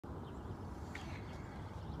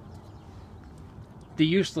the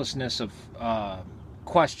uselessness of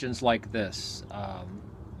questions like this.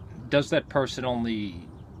 Does that person only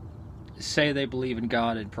say they believe in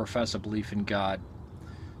God and profess a belief in God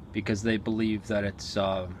because they believe that it's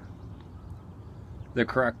the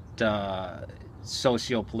correct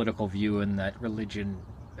socio-political view, and that religion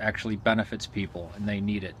actually benefits people and they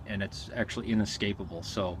need it and it's actually inescapable?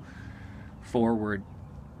 So forward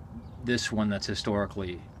this one that's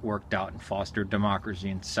historically worked out and fostered democracy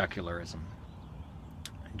and secularism.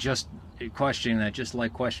 Just questioning that, just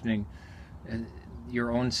like questioning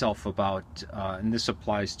your own self about, and this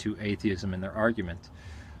applies to atheism in their argument,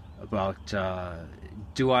 about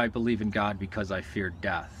do I believe in God because I fear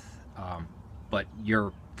death? But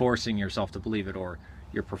you're forcing yourself to believe it, or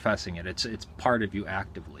you're professing it. It's part of you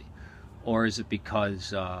actively. Or is it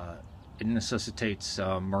because it necessitates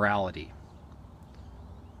morality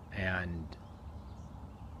and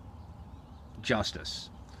justice?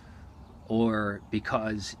 Or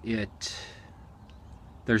because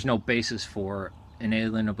there's no basis for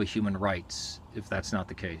inalienable human rights, if that's not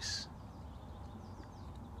the case?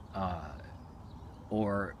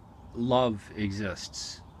 Or love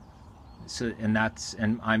exists, so, and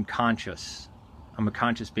I'm conscious. I'm a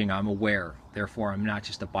conscious being. I'm aware. Therefore, I'm not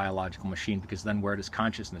just a biological machine, because then where does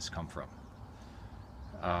consciousness come from?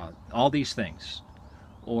 All these things.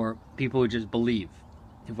 Or people who just believe,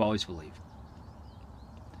 who've always believed.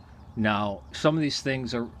 Now, some of these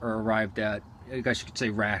things are arrived at, I guess you could say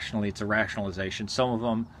rationally. It's a rationalization. Some of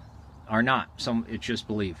them are not. Some, it's just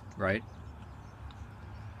believed, right?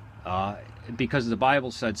 Because the Bible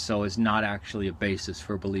said so is not actually a basis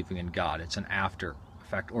for believing in God. It's an after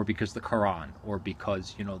effect. Or because the Quran, or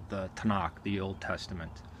because, the Tanakh, the Old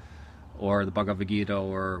Testament, or the Bhagavad Gita,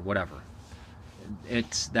 or whatever.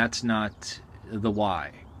 That's not the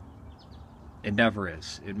why. It never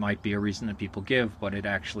is. It might be a reason that people give, but it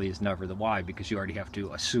actually is never the why, because you already have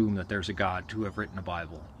to assume that there's a God to have written a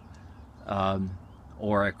Bible,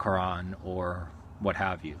 or a Quran, or what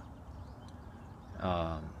have you.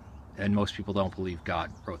 And most people don't believe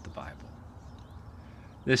God wrote the Bible.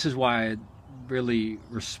 This is why I really,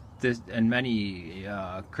 and many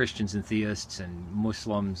Christians and theists and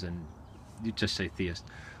Muslims, and you just say theist,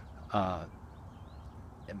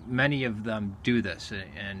 many of them do this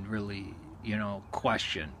and really,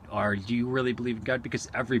 question, do you really believe in God? Because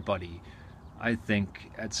everybody, I think,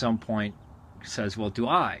 at some point says, well, do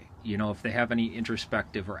I? If they have any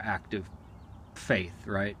introspective or active faith,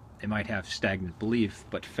 right? They might have stagnant belief,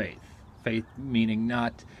 but faith. Faith meaning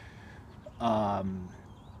not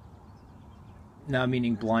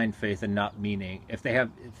meaning blind faith, and not meaning, if they have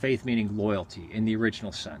faith meaning loyalty in the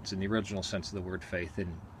original sense of the word faith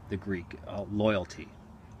in the Greek, loyalty.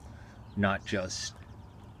 Not just,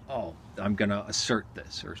 I'm going to assert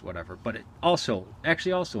this or whatever, but it also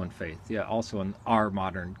in faith, also in our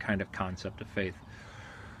modern kind of concept of faith.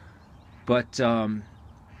 But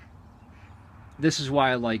this is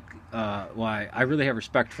why why I really have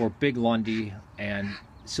respect for Big Lundy and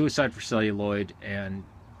Suicide for Celluloid, and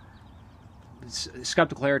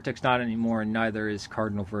Skeptical Heretics not anymore, and neither is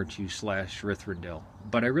Cardinal Virtue / Rithridil.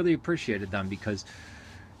 But I really appreciated them, because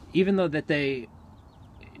even though that they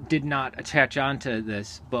did not attach onto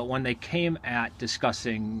this, but when they came at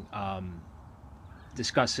discussing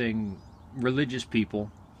religious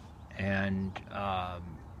people and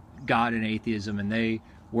God and atheism, and they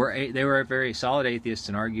were very solid atheists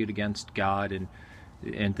and argued against God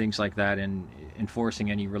and things like that, and enforcing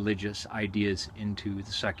any religious ideas into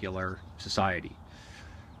the secular society.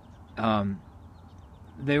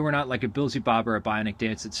 They were not like a Bilsy Bob or a Bionic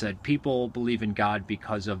Dance that said, people believe in God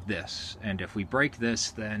because of this, and if we break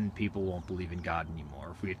this, then people won't believe in God anymore.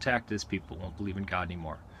 If we attack this, people won't believe in God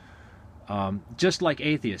anymore. Just like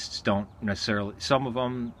atheists don't necessarily, some of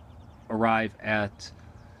them arrive at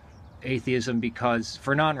atheism because,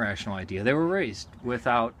 for non-rational idea, they were raised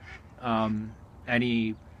without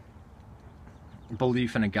any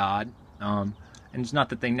belief in a God, and it's not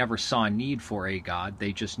that they never saw a need for a God,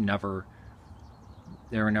 they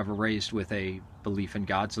were never raised with a belief in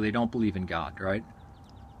God, so they don't believe in God, right?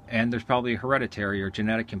 And there's probably a hereditary or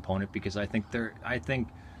genetic component, because I think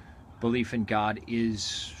belief in God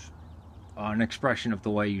is an expression of the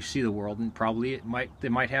way you see the world, and probably they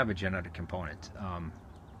might have a genetic component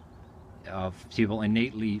of people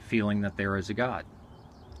innately feeling that there is a God.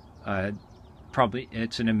 Probably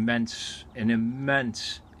it's an immense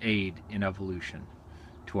aid in evolution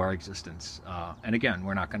to our existence. And again,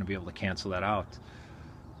 we're not going to be able to cancel that out.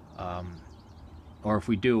 Or if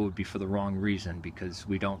we do, it would be for the wrong reason, because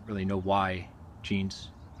we don't really know why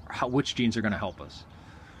which genes are going to help us.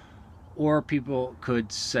 Or people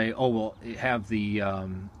could say, oh, well, have the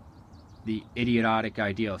the idiotic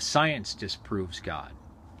idea of science disproves God.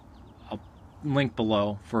 I'll link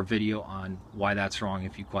below for a video on why that's wrong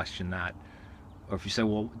if you question that. Or if you say,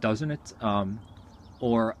 well, doesn't it?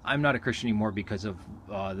 Or I'm not a Christian anymore because of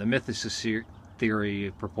the mythicist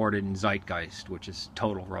theory purported in Zeitgeist, which is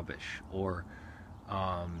total rubbish. Or,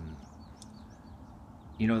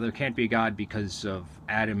 you know, there can't be a God because of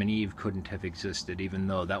Adam and Eve couldn't have existed, even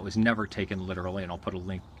though that was never taken literally. And I'll put a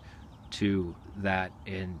link to that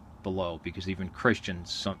in below, because even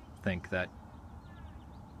Christians think that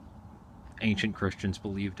ancient Christians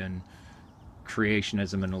believed in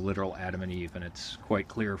creationism and a literal Adam and Eve, and it's quite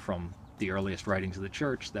clear from the earliest writings of the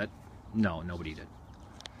church that no, nobody did.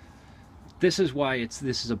 This is why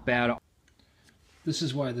this is a bad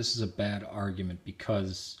argument,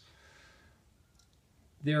 because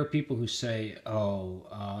there are people who say,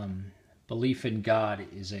 oh, belief in God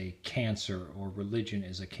is a cancer, or religion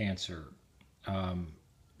is a cancer.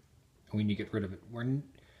 We need to get rid of it. We're going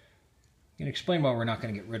to explain why we're not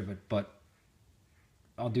going to get rid of it, but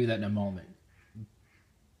I'll do that in a moment.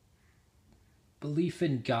 Belief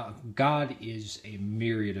in God is a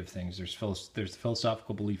myriad of things. There's the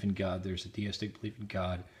philosophical belief in God. There's a theistic belief in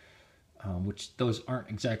God, which those aren't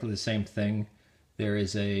exactly the same thing. There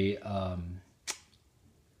is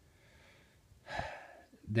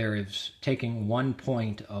taking one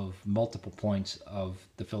point of multiple points of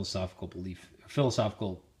the philosophical belief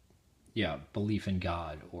in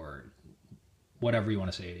God, or whatever you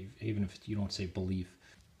want to say, even if you don't say belief.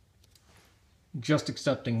 Just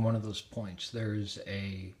accepting one of those points. There's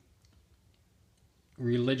a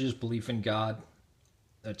religious belief in God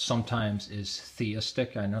that sometimes is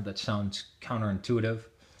theistic. I know that sounds counterintuitive.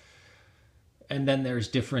 And then there's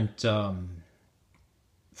different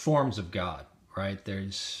forms of God, right?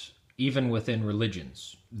 There's, even within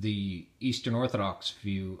religions, the Eastern Orthodox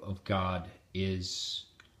view of God is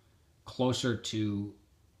closer to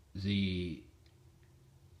the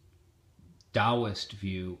Taoist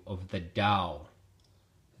view of the Tao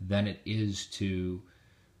than it is to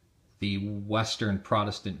the Western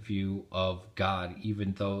Protestant view of God,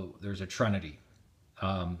 even though there's a Trinity,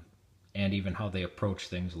 and even how they approach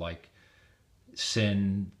things like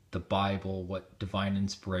sin, the Bible, what divine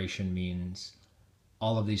inspiration means.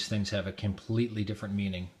 All of these things have a completely different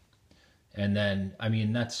meaning. And then, I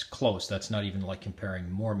mean, that's close. That's not even like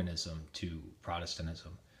comparing Mormonism to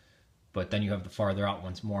Protestantism. But then you have the farther out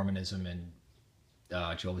ones, Mormonism and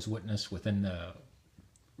Jehovah's Witness, within the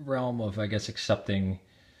realm of, I guess, accepting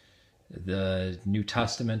the New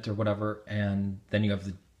Testament or whatever. And then you have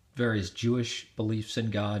the various Jewish beliefs in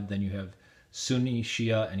God. Then you have Sunni,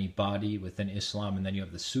 Shia, and Ibadi within Islam. And then you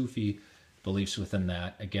have the Sufi beliefs within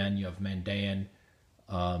that. Again, you have Mandaean,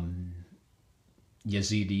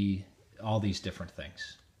 Yazidi, all these different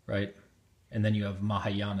things, right? And then you have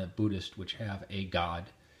Mahayana Buddhist, which have a God.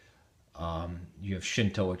 You have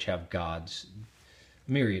Shinto, which have gods.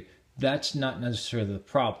 Myriad. That's not necessarily the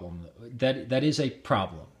problem. That is a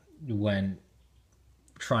problem when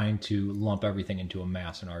trying to lump everything into a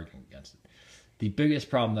mass and arguing against it. The biggest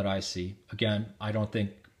problem that I see, again, I don't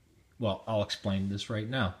think, well, I'll explain this right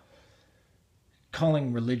now.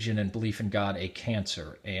 Calling religion and belief in God a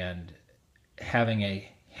cancer and having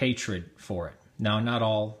a hatred for it. Now, not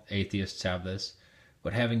all atheists have this,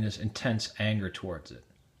 but having this intense anger towards it.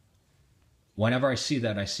 Whenever I see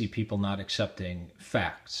that, I see people not accepting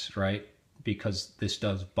facts, right? Because this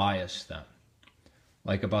does bias them.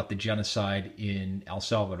 Like about the genocide in El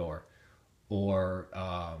Salvador, or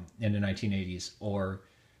in the 1980s, or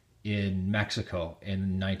in Mexico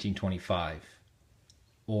in 1925,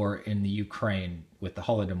 or in the Ukraine with the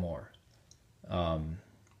Holodomor. And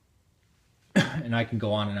I can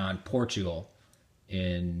go on and on. Portugal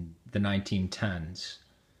in the 1910s,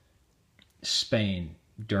 Spain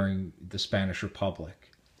during the Spanish Republic,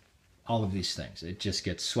 all of these things. It just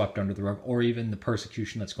gets swept under the rug, or even the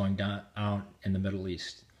persecution that's going down out in the Middle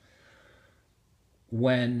East.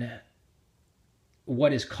 When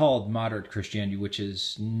what is called moderate Christianity, which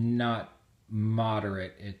is not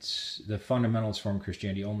moderate, it's the fundamentalist form of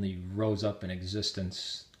Christianity, only rose up in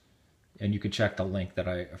existence, and you can check the link that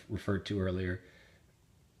I referred to earlier,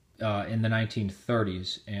 in the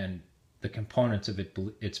 1930s, and the components of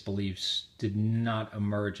its beliefs did not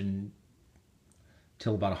emerge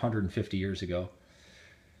until about 150 years ago.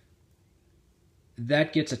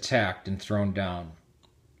 That gets attacked and thrown down,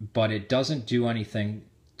 but it doesn't do anything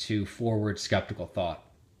to forward skeptical thought.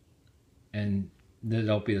 And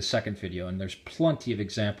that'll be the second video, and there's plenty of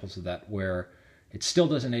examples of that where it still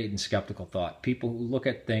doesn't aid in skeptical thought. People who look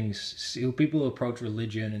at things, people who approach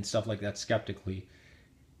religion and stuff like that skeptically,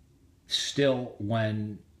 still,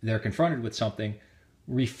 when they're confronted with something,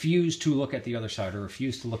 refuse to look at the other side, or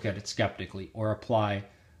refuse to look at it skeptically, or apply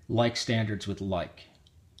like standards with like.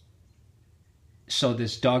 So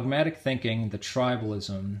this dogmatic thinking, the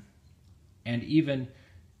tribalism, and even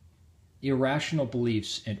irrational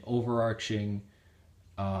beliefs and overarching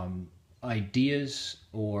ideas,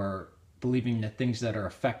 or believing that things that are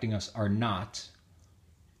affecting us are not,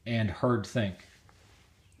 and herd think.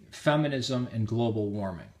 Feminism and global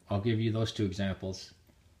warming. I'll give you those two examples.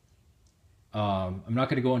 I'm not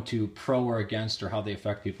going to go into pro or against or how they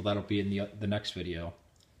affect people. That'll be in the next video.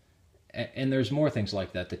 And there's more things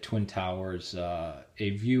like that. The Twin Towers, a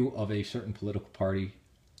view of a certain political party.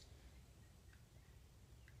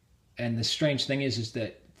 And the strange thing is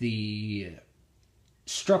that the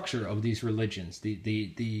structure of these religions,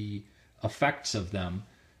 the effects of them,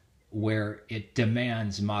 where it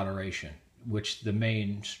demands moderation, which the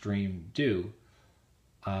mainstream do,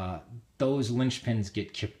 those linchpins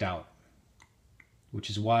get kicked out. Which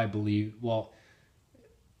is why I believe, well,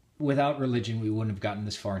 without religion, we wouldn't have gotten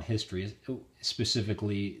this far in history,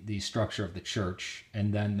 specifically the structure of the church,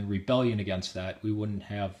 and then the rebellion against that. We wouldn't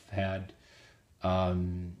have had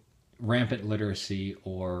rampant literacy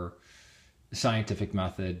or scientific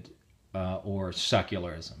method or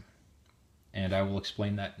secularism. And I will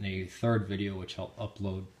explain that in a third video, which I'll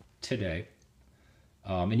upload today.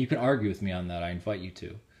 And you can argue with me on that. I invite you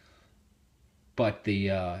to. But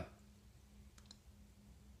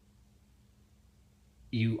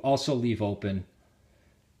you also leave open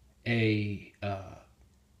a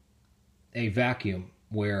vacuum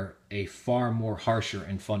where a far more harsher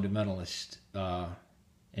and fundamentalist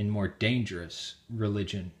and more dangerous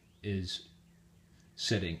religion is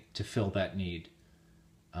sitting to fill that need.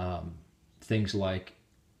 Things like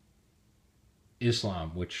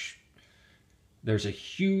Islam, which there's a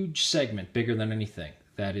huge segment, bigger than anything,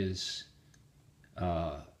 that is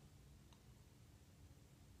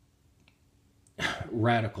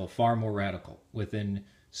radical, far more radical within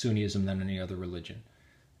Sunnism than any other religion.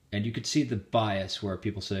 And you could see the bias where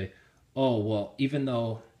people say, oh, well, even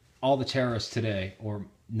though all the terrorists today, or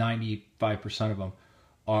 95% of them,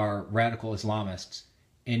 are radical Islamists,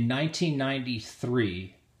 in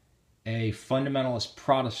 1993, a fundamentalist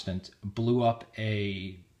Protestant blew up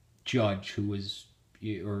a judge who was,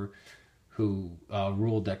 or who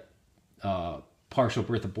ruled that partial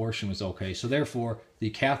birth abortion was okay. So therefore, the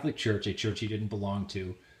Catholic Church, a church he didn't belong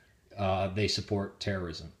to, they support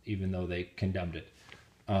terrorism, even though they condemned it.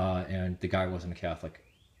 And the guy wasn't a Catholic.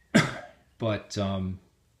 But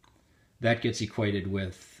that gets equated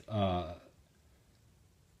with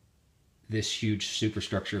this huge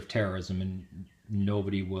superstructure of terrorism, and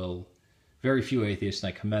nobody will, very few atheists,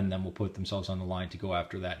 and I commend them, will put themselves on the line to go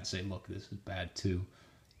after that and say, look, this is bad too,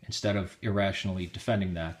 instead of irrationally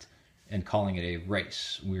defending that and calling it a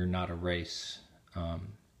race. We're not a race,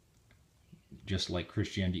 just like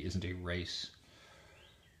Christianity isn't a race.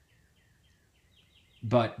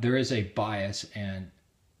 But there is a bias, and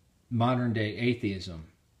modern day atheism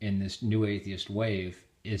in this new atheist wave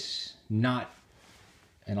is not,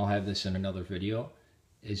 and I'll have this in another video,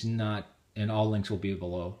 is not, and all links will be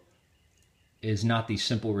below, is not the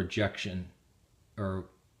simple rejection or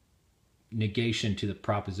negation to the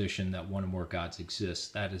proposition that one or more gods exists.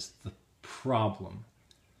 That is the problem.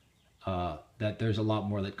 That there's a lot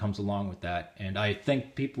more that comes along with that. And I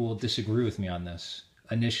think people will disagree with me on this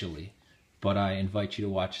initially, but I invite you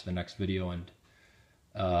to watch the next video,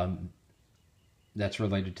 and that's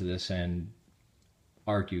related to this, and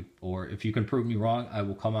argue. Or if you can prove me wrong, I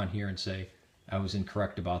will come on here and say I was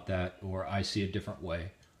incorrect about that, or I see a different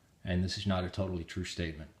way, and this is not a totally true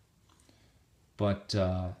statement. But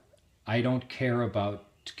I don't care about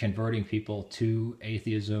converting people to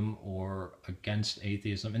atheism or against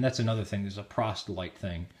atheism. And that's another thing. There's a proselyte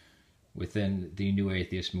thing within the new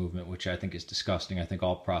atheist movement, which I think is disgusting. I think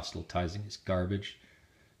all proselytizing is garbage.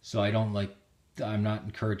 So I'm not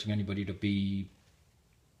encouraging anybody to be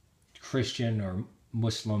Christian or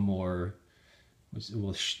Muslim or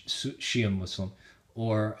Shia Muslim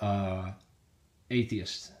or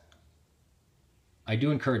atheist. I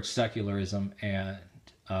do encourage secularism and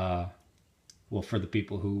well, for the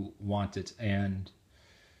people who want it, and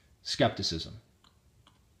skepticism.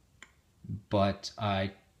 But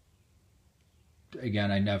I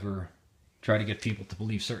never try to get people to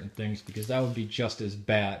believe certain things, because that would be just as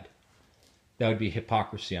bad. That would be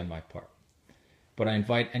hypocrisy on my part. But I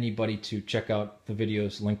invite anybody to check out the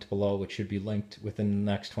videos linked below, which should be linked within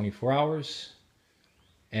the next 24 hours.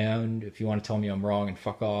 And if you want to tell me I'm wrong and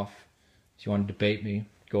fuck off, if you want to debate me,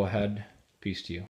 go ahead. Peace to you.